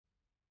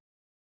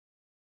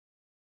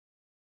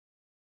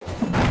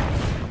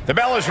The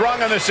bell is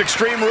rung on this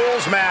Extreme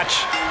Rules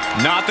match.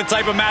 Not the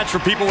type of match for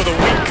people with a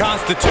weak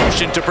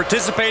constitution to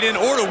participate in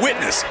or to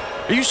witness.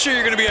 Are you sure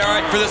you're going to be all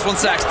right for this one,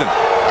 Saxton?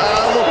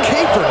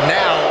 Okay for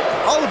now.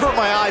 I'll avert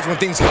my eyes when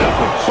things get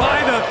ugly.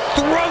 By the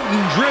throat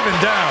and driven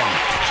down.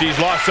 She's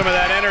lost some of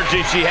that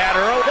energy she had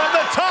earlier. From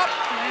the top,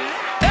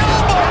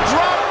 elbow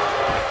drop.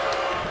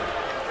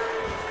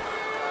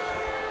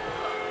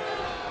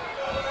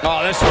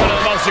 Oh, this is one of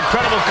the most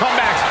incredible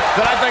comebacks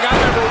that I think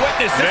I've ever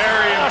witnessed.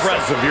 Very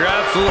impressive. You're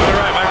absolutely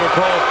right, Michael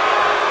Cole.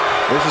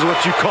 This is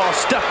what you call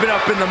stepping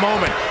up in the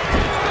moment.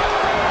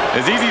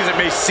 As easy as it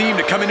may seem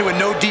to come into a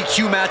no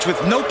DQ match with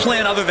no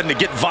plan other than to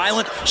get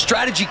violent,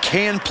 strategy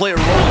can play a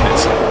role in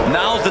this.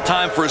 Now's the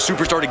time for a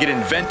superstar to get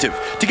inventive,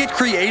 to get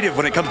creative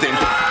when it comes to... A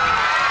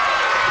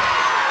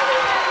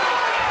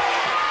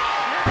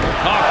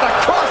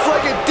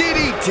cross-legged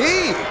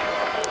DDT.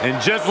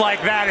 And just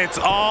like that, it's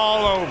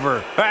all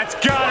over. That's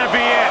gotta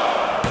be it.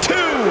 2.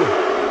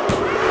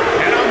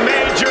 And a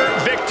major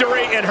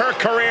victory in her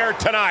career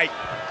tonight.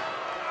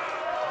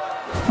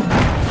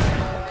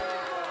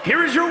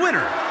 Here is your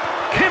winner,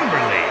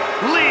 Kimberly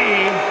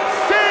Lee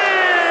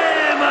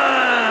Simmons.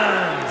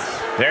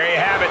 There you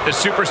have it, the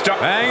superstar.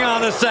 Hang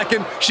on a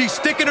second. She's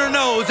sticking her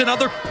nose in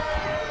other...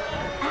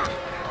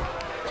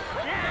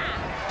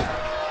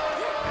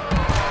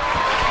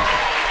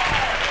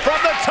 From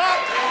the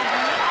top.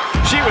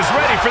 She was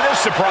ready for this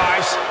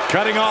surprise.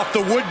 Cutting off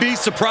the would-be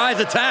surprise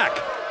attack.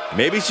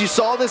 Maybe she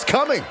saw this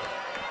coming.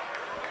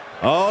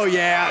 Oh,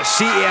 yeah,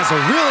 she is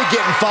really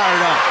getting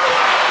fired up.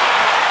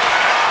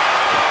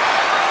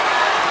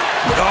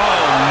 Oh,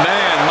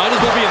 man, might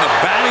as well be in the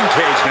batting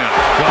cage now.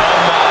 Oh,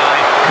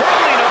 my.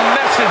 Hurling a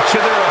message to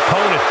their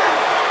opponent.